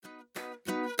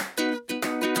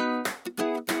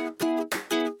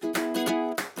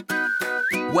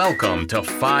Welcome to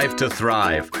 5 to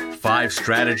Thrive, 5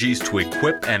 strategies to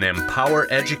equip and empower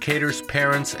educators,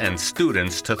 parents, and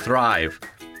students to thrive.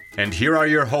 And here are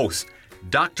your hosts,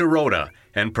 Dr. Rhoda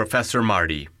and Professor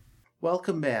Marty.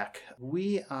 Welcome back.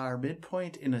 We are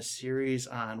midpoint in a series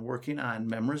on working on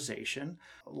memorization.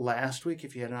 Last week,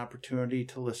 if you had an opportunity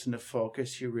to listen to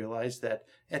Focus, you realized that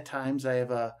at times I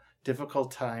have a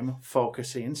difficult time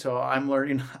focusing, so I'm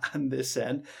learning on this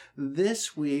end.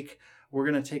 This week, we're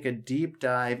going to take a deep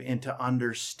dive into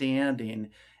understanding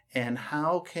and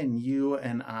how can you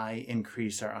and I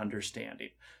increase our understanding.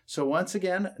 So once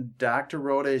again, Dr.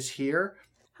 Rhoda is here.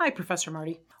 Hi, Professor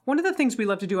Marty. One of the things we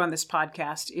love to do on this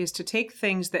podcast is to take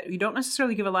things that you don't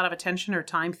necessarily give a lot of attention or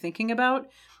time thinking about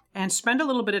and spend a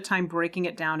little bit of time breaking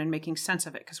it down and making sense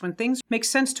of it. Because when things make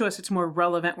sense to us, it's more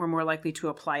relevant. We're more likely to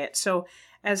apply it. So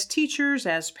as teachers,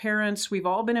 as parents, we've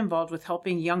all been involved with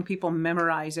helping young people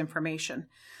memorize information.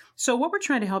 So what we're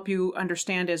trying to help you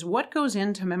understand is what goes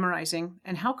into memorizing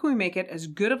and how can we make it as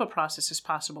good of a process as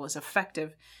possible, as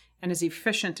effective and as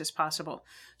efficient as possible.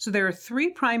 So there are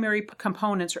 3 primary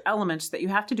components or elements that you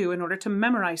have to do in order to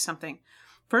memorize something.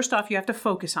 First off, you have to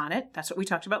focus on it. That's what we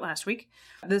talked about last week.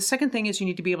 The second thing is you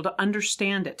need to be able to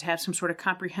understand it, to have some sort of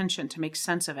comprehension, to make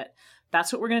sense of it.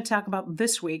 That's what we're going to talk about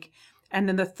this week. And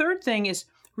then the third thing is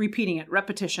repeating it,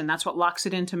 repetition. That's what locks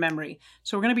it into memory.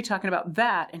 So we're going to be talking about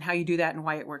that and how you do that and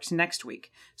why it works next week.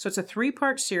 So it's a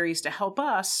 3-part series to help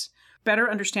us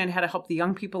better understand how to help the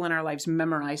young people in our lives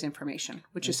memorize information,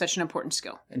 which is such an important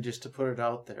skill. And just to put it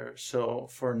out there, so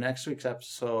for next week's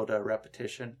episode,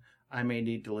 repetition, I may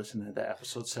need to listen to the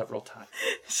episode several times.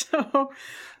 So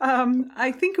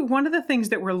I think one of the things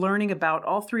that we're learning about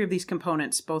all 3 of these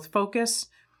components, both focus,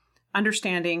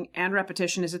 understanding, and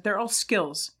repetition, is that they're all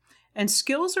skills. And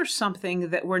skills are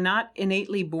something that we're not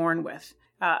innately born with.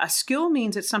 A skill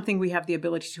means it's something we have the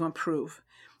ability to improve.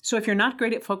 So if you're not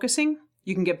great at focusing,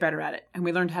 you can get better at it. And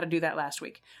we learned how to do that last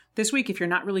week. This week, if you're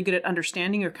not really good at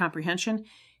understanding or comprehension,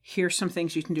 here's some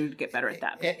things you can do to get better at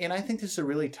that. And I think this is a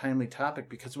really timely topic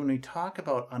because when we talk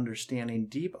about understanding,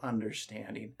 deep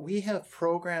understanding, we have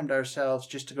programmed ourselves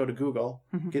just to go to Google,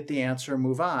 get the answer,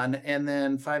 move on. And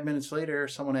then 5 minutes later,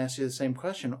 someone asks you the same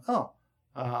question.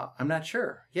 I'm not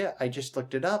sure. Yeah, I just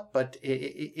looked it up, but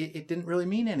it didn't really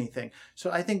mean anything. So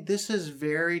I think this is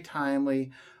very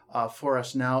timely for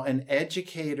us now. And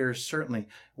educators, certainly,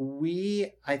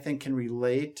 I think, can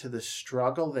relate to the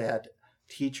struggle that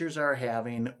teachers are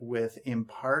having with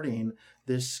imparting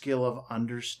this skill of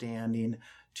understanding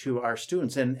to our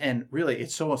students. And really,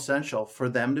 it's so essential for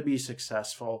them to be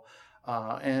successful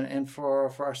and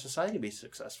for our society to be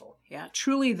successful. Yeah,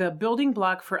 truly the building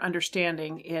block for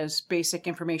understanding is basic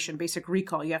information, basic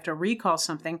recall. You have to recall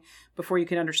something before you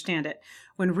can understand it.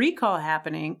 When recall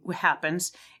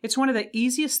happens, it's one of the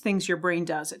easiest things your brain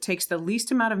does. It takes the least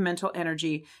amount of mental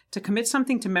energy to commit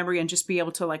something to memory and just be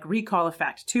able to recall a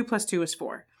fact. 2 + 2 is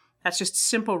 4. That's just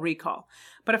simple recall.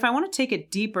 But if I want to take it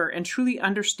deeper and truly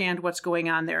understand what's going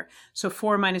on there, so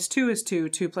 4 - 2 is 2,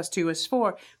 2 + 2 is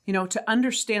 4, to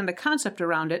understand the concept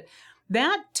around it,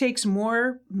 that takes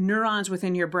more neurons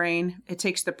within your brain. It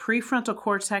takes the prefrontal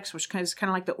cortex, which is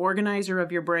kind of like the organizer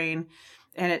of your brain,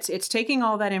 and it's taking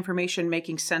all that information,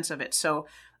 making sense of it. So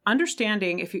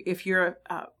understanding, if you're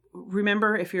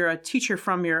a teacher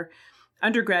from your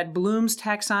undergrad, Bloom's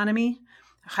taxonomy,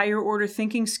 higher order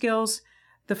thinking skills,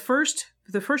 the first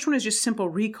one is just simple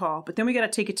recall, but then we got to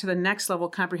take it to the next level,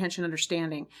 comprehension,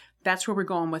 understanding. That's where we're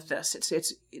going with this.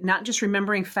 It's not just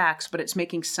remembering facts, but it's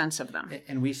making sense of them.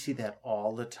 And we see that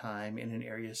all the time in an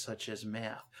area such as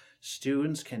math.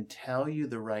 Students can tell you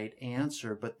the right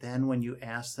answer, but then when you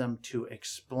ask them to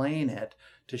explain it,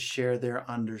 to share their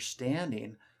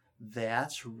understanding,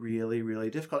 that's really, really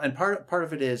difficult. And part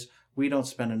of it is we don't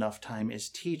spend enough time as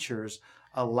teachers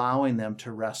allowing them to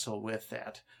wrestle with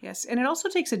that. Yes, and it also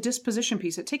takes a disposition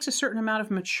piece. It takes a certain amount of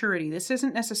maturity. This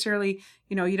isn't necessarily,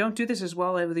 you don't do this as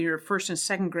well with your 1st and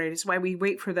 2nd grade. It's why we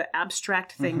wait for the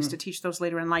abstract things to teach those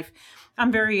later in life.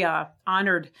 I'm very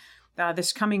honored.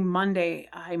 This coming Monday,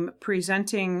 I'm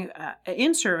presenting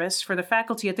in-service for the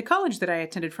faculty at the college that I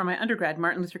attended for my undergrad,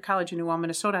 Martin Luther College in New Ulm,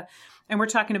 Minnesota. And we're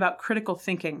talking about critical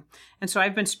thinking. And so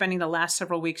I've been spending the last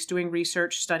several weeks doing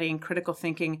research, studying critical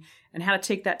thinking, and how to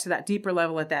take that to that deeper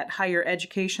level at that higher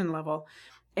education level.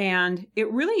 And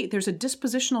there's a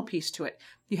dispositional piece to it.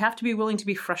 You have to be willing to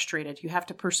be frustrated. You have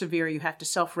to persevere. You have to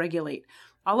self-regulate.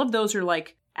 All of those are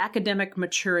like academic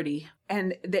maturity,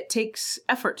 and that takes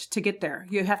effort to get there.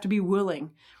 You have to be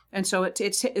willing. And so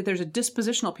there's a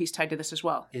dispositional piece tied to this as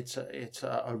well. It's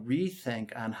a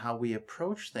rethink on how we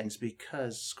approach things,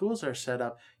 because schools are set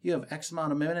up. You have X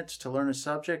amount of minutes to learn a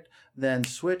subject, then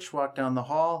switch, walk down the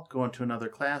hall, go into another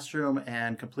classroom,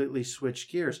 and completely switch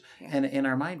gears. Yeah. And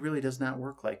our mind really does not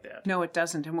work like that. No, it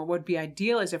doesn't. And what would be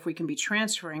ideal is if we can be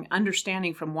transferring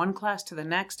understanding from one class to the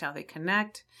next, how they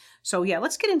connect. So yeah,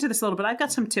 let's get into this a little bit. I've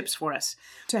got some tips for us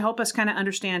to help us kind of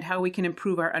understand how we can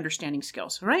improve our understanding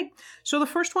skills, all right? So the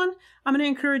first one, I'm going to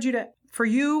encourage you for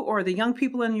you or the young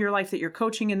people in your life that you're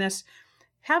coaching in this,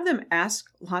 have them ask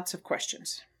lots of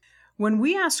questions. When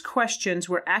we ask questions,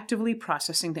 we're actively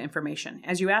processing the information.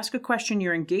 As you ask a question,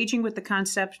 you're engaging with the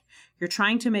concept, you're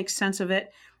trying to make sense of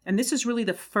it, and this is really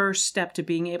the first step to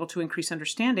being able to increase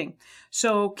understanding.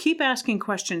 So keep asking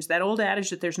questions. That old adage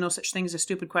that there's no such thing as a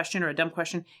stupid question or a dumb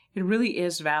question, it really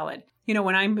is valid. You know,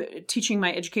 when I'm teaching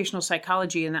my educational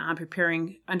psychology and I'm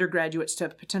preparing undergraduates to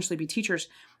potentially be teachers,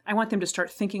 I want them to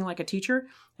start thinking like a teacher.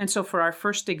 And so for our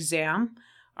first exam,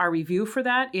 our review for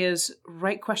that is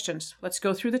write questions. Let's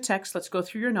go through the text. Let's go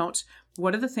through your notes.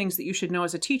 What are the things that you should know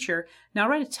as a teacher? Now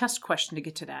write a test question to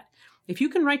get to that. If you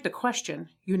can write the question,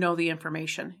 you know the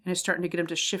information. And it's starting to get them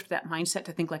to shift that mindset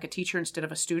to think like a teacher instead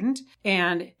of a student.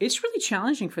 And it's really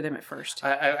challenging for them at first.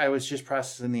 I was just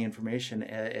processing the information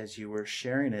as you were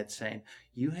sharing it, saying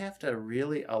you have to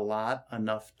really allot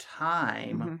enough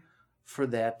time for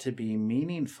that to be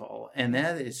meaningful. And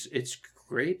it's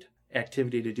great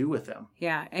activity to do with them.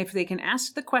 Yeah. If they can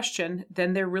ask the question,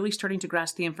 then they're really starting to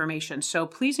grasp the information. So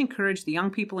please encourage the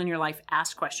young people in your life,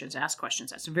 ask questions.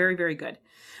 That's very, very good.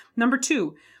 Number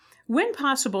 2, when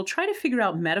possible, try to figure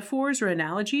out metaphors or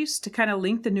analogies to kind of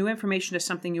link the new information to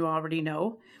something you already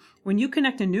know. When you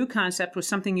connect a new concept with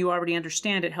something you already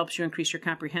understand, it helps you increase your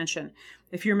comprehension.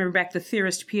 If you remember back to the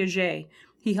theorist Piaget,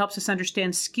 he helps us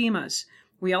understand schemas.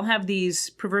 We all have these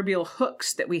proverbial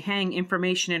hooks that we hang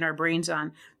information in our brains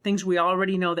on, things we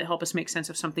already know that help us make sense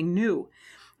of something new.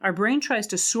 Our brain tries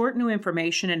to sort new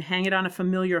information and hang it on a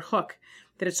familiar hook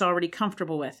that it's already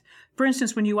comfortable with. For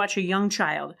instance, when you watch a young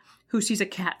child who sees a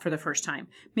cat for the first time,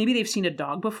 maybe they've seen a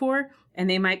dog before, and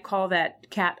they might call that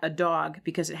cat a dog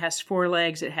because it has 4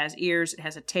 legs, it has ears, it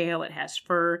has a tail, it has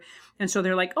fur. And so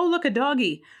they're like, oh, look, a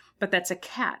doggy. But that's a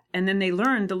cat. And then they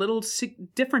learn the little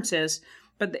differences.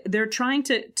 But they're trying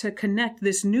to connect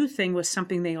this new thing with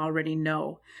something they already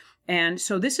know. And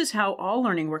so this is how all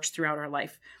learning works throughout our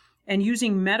life. And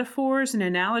using metaphors and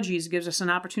analogies gives us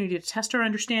an opportunity to test our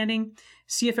understanding,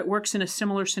 see if it works in a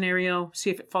similar scenario, see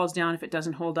if it falls down, if it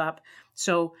doesn't hold up.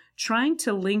 So trying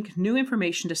to link new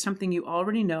information to something you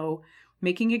already know,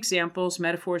 making examples,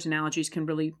 metaphors, analogies can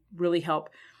really, really help.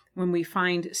 When we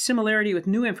find similarity with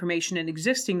new information and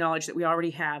existing knowledge that we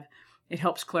already have, it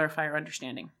helps clarify our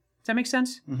understanding. Does that make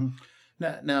sense? Mm-hmm.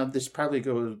 Now, this probably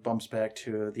bumps back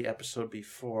to the episode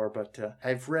before, but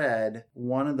I've read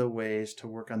one of the ways to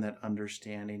work on that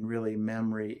understanding, really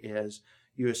memory, is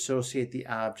you associate the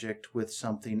object with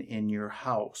something in your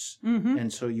house. Mm-hmm.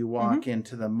 And so you walk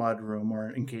into the mudroom,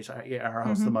 or in case our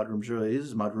house, the mudroom really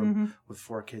is a mudroom with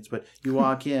 4 kids, but you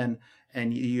walk in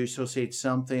and you associate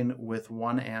something with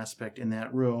one aspect in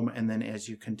that room, and then as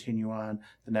you continue on,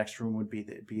 the next room would be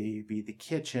the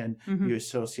kitchen. You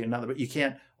associate another, but you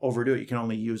can't overdo it. You can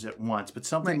only use it once. But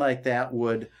something like that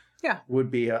would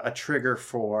be a trigger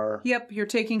for... Yep, you're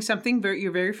taking something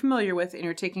you're very familiar with, and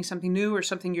you're taking something new or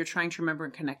something you're trying to remember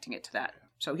and connecting it to that.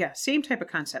 So yeah, same type of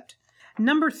concept.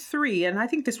 Number 3, and I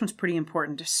think this one's pretty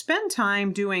important, to spend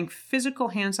time doing physical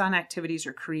hands-on activities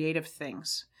or creative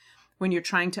things. When you're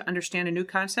trying to understand a new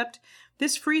concept,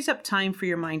 this frees up time for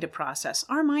your mind to process.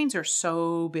 Our minds are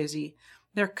so busy.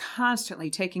 They're constantly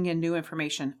taking in new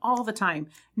information all the time.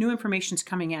 New information's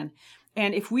coming in.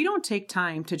 And if we don't take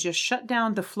time to just shut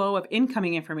down the flow of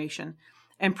incoming information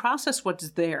and process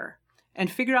what's there and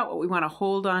figure out what we want to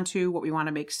hold on to, what we want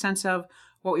to make sense of,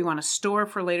 what we want to store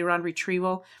for later on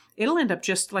retrieval, it'll end up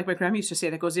just like my grandma used to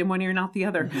say, that goes in one ear and out the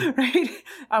other, right?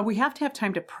 We have to have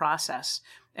time to process.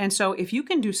 And so if you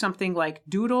can do something like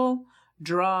doodle,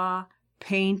 draw,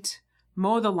 paint,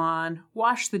 mow the lawn,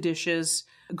 wash the dishes,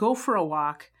 go for a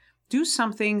walk, do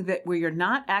something where you're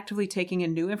not actively taking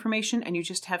in new information and you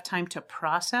just have time to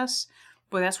process,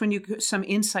 but that's when some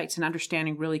insights and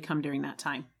understanding really come during that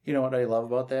time. You know what I love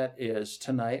about that is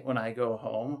tonight when I go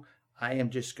home, I am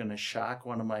just going to shock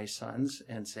one of my sons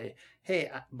and say, hey,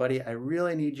 buddy, I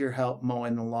really need your help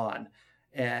mowing the lawn.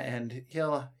 And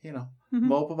he'll,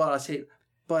 mope about it. I'll say,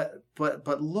 but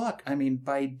look, I mean,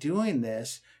 by doing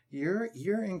this, you're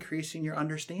increasing your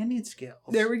understanding skills.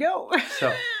 There we go. So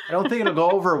I don't think it'll go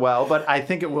over well, but I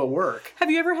think it will work. Have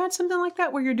you ever had something like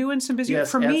that where you're doing some busy? Yes,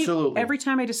 For me, absolutely. Every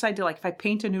time I decide to, if I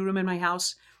paint a new room in my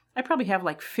house, I probably have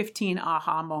like 15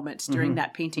 aha moments during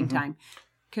that painting time.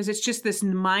 Because it's just this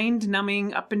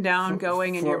mind-numbing up and down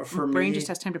going, and your brain just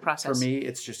has time to process. For me,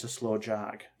 it's just a slow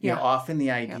jog. You know, often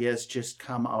the ideas just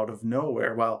come out of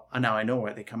nowhere. Well, now I know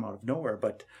why they come out of nowhere,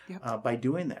 but by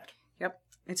doing that. Yep.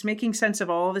 It's making sense of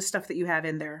all the stuff that you have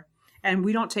in there. And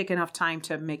we don't take enough time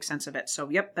to make sense of it. So,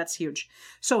 that's huge.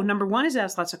 So, number 1 is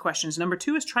ask lots of questions. Number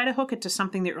 2 is try to hook it to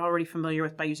something that you're already familiar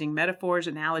with by using metaphors,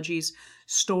 analogies,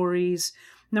 stories.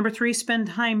 Number 3, spend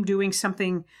time doing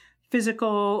something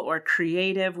physical or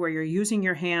creative where you're using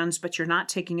your hands, but you're not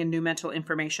taking in new mental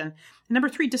information. And number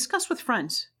 3, discuss with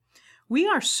friends. We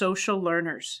are social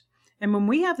learners. And when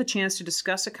we have the chance to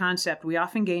discuss a concept, we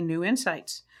often gain new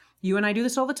insights. You and I do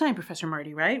this all the time, Professor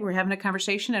Marty, right? We're having a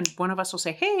conversation and one of us will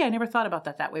say, hey, I never thought about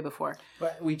that way before.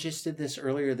 But we just did this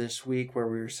earlier this week where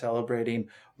we were celebrating,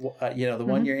 the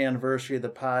 1-year anniversary of the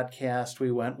podcast.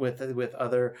 We went with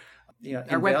other,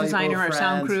 our web designer, friends, our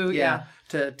sound crew.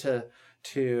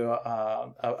 To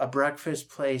a breakfast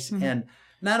place. And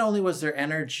not only was there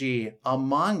energy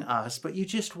among us, but you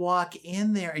just walk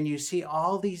in there and you see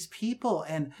all these people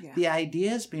and the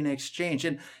ideas being exchanged.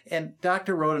 And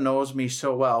Dr. Rhoda knows me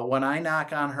so well. When I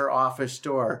knock on her office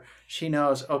door, she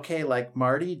knows, okay, like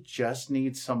Marty just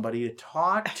needs somebody to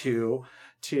talk to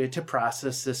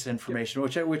process this information,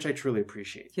 which I truly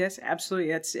appreciate. Yes, absolutely.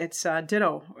 It's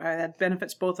ditto. That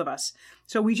benefits both of us.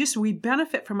 So we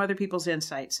benefit from other people's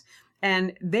insights.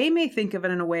 And they may think of it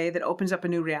in a way that opens up a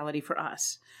new reality for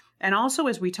us. And also,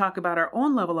 as we talk about our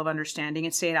own level of understanding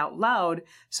and say it out loud,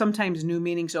 sometimes new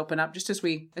meanings open up just as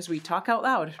we talk out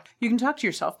loud. You can talk to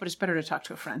yourself, but it's better to talk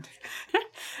to a friend.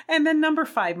 And then number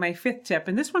 5, my 5th tip,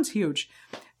 and this one's huge.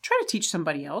 Try to teach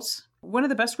somebody else. One of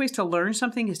the best ways to learn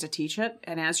something is to teach it.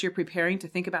 And as you're preparing to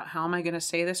think about how am I going to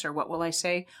say this or what will I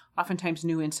say, oftentimes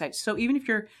new insights. So even if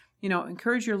you're,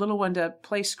 encourage your little one to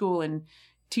play school and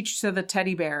teach to the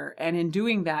teddy bear. And in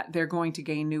doing that, they're going to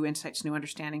gain new insights, new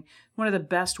understanding. One of the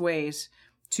best ways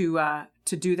to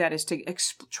do that is to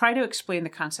try to explain the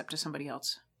concept to somebody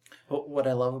else. Well, what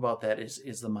I love about that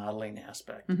is the modeling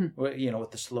aspect,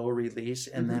 with the slow release.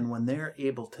 And then when they're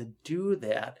able to do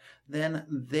that, then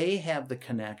they have the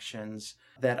connections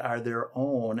that are their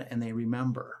own and they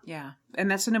remember. Yeah.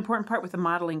 And that's an important part with the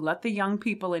modeling. Let the young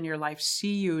people in your life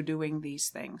see you doing these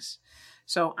things.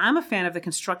 So I'm a fan of the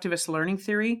constructivist learning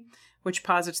theory, which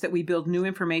posits that we build new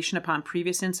information upon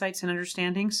previous insights and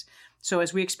understandings. So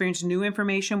as we experience new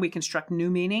information, we construct new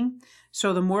meaning.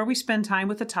 So the more we spend time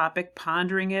with the topic,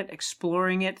 pondering it,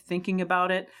 exploring it, thinking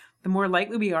about it, the more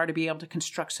likely we are to be able to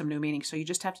construct some new meaning. So you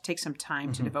just have to take some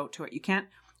time to devote to it. You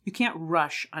can't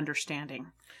rush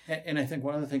understanding. And I think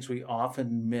one of the things we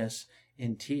often miss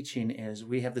in teaching is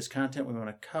we have this content we want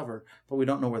to cover, but we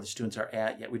don't know where the students are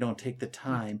at yet. We don't take the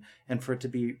time. And for it to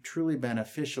be truly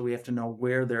beneficial, we have to know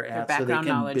where they're at so they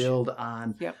can build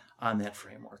on that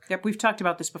framework. Yep, we've talked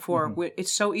about this before.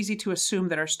 It's so easy to assume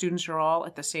that our students are all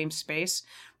at the same space.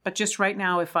 But just right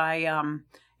now, if I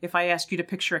ask you to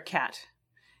picture a cat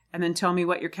and then tell me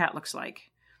what your cat looks like,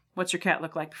 what's your cat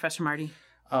look like, Professor Marty?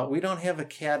 We don't have a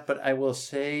cat, but I will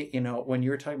say, when you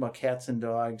were talking about cats and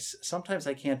dogs, sometimes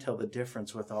I can't tell the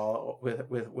difference with all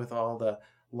the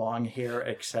long hair,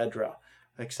 etc.,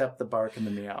 except the bark and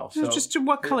the meow. So just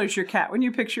what color's your cat? When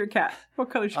you picture a cat, what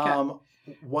color's your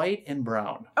cat? White and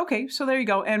brown. Okay, so there you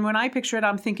go. And when I picture it,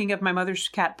 I'm thinking of my mother's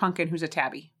cat, Pumpkin, who's a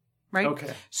tabby, right?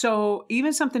 Okay. So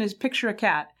even something as picture a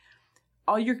cat,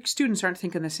 all your students aren't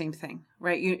thinking the same thing,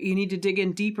 right? You need to dig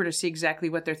in deeper to see exactly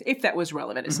what they're if that was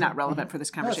relevant. It's not relevant for this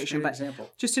conversation, but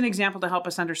just an example to help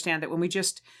us understand that when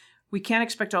we can't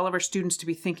expect all of our students to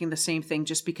be thinking the same thing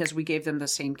just because we gave them the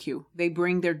same cue. They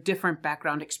bring their different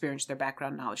background experience, their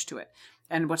background knowledge to it.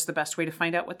 And what's the best way to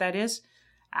find out what that is?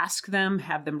 Ask them,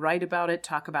 have them write about it,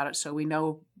 talk about it, so we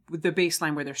know the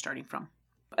baseline where they're starting from.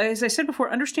 As I said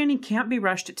before, understanding can't be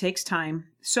rushed. It takes time.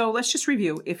 So let's just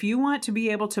review. If you want to be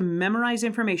able to memorize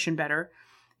information better,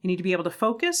 you need to be able to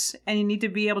focus and you need to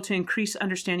be able to increase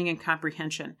understanding and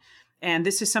comprehension. And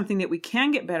this is something that we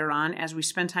can get better on as we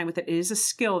spend time with it. It is a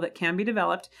skill that can be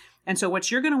developed. And so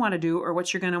what you're going to want to do or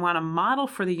what you're going to want to model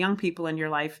for the young people in your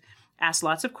life, ask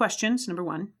lots of questions, number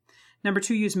 1. Number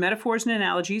 2, use metaphors and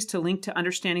analogies to link to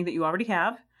understanding that you already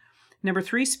have. Number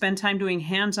 3, spend time doing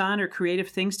hands-on or creative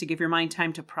things to give your mind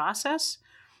time to process.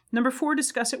 Number 4,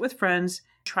 discuss it with friends.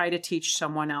 Try to teach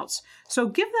someone else. So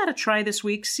give that a try this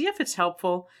week. See if it's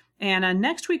helpful. And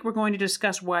next week, we're going to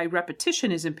discuss why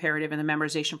repetition is imperative in the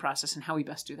memorization process and how we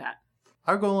best do that.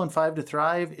 Our goal in 5 to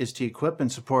Thrive is to equip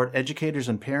and support educators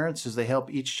and parents as they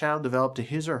help each child develop to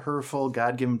his or her full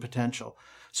God-given potential.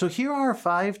 So here are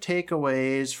 5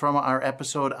 takeaways from our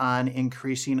episode on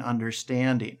increasing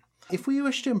understanding. If we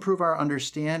wish to improve our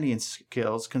understanding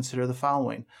skills, consider the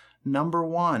following. Number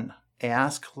 1,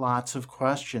 ask lots of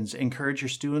questions. Encourage your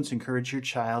students, encourage your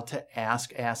child to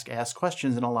ask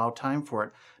questions and allow time for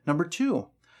it. Number 2,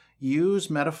 use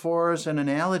metaphors and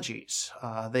analogies.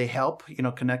 They help,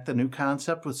 connect the new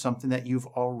concept with something that you've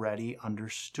already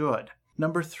understood.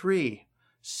 Number 3,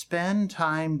 spend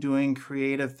time doing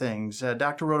creative things.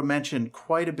 Dr. Rhoda mentioned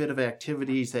quite a bit of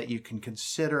activities that you can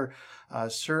consider.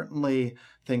 Certainly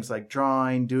things like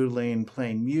drawing, doodling,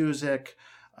 playing music,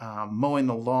 mowing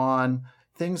the lawn,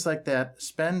 things like that.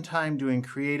 Spend time doing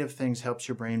creative things helps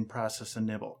your brain process and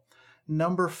nibble.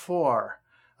 Number 4,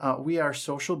 we are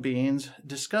social beings.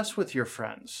 Discuss with your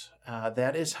friends.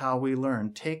 That is how we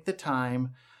learn. Take the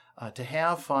time to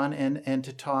have fun and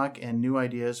to talk, and new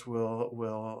ideas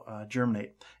will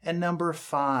germinate. And number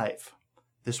 5,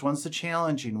 this one's the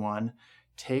challenging one.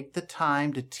 Take the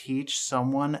time to teach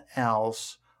someone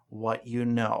else what you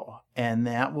know, and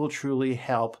that will truly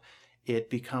help it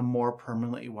become more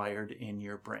permanently wired in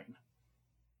your brain.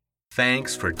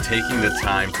 Thanks for taking the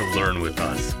time to learn with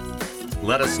us.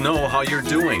 Let us know how you're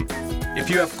doing. If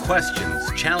you have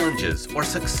questions, challenges, or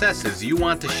successes you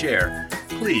want to share,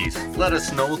 please let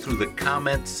us know through the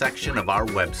comment section of our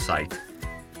website.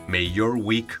 May your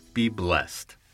week be blessed.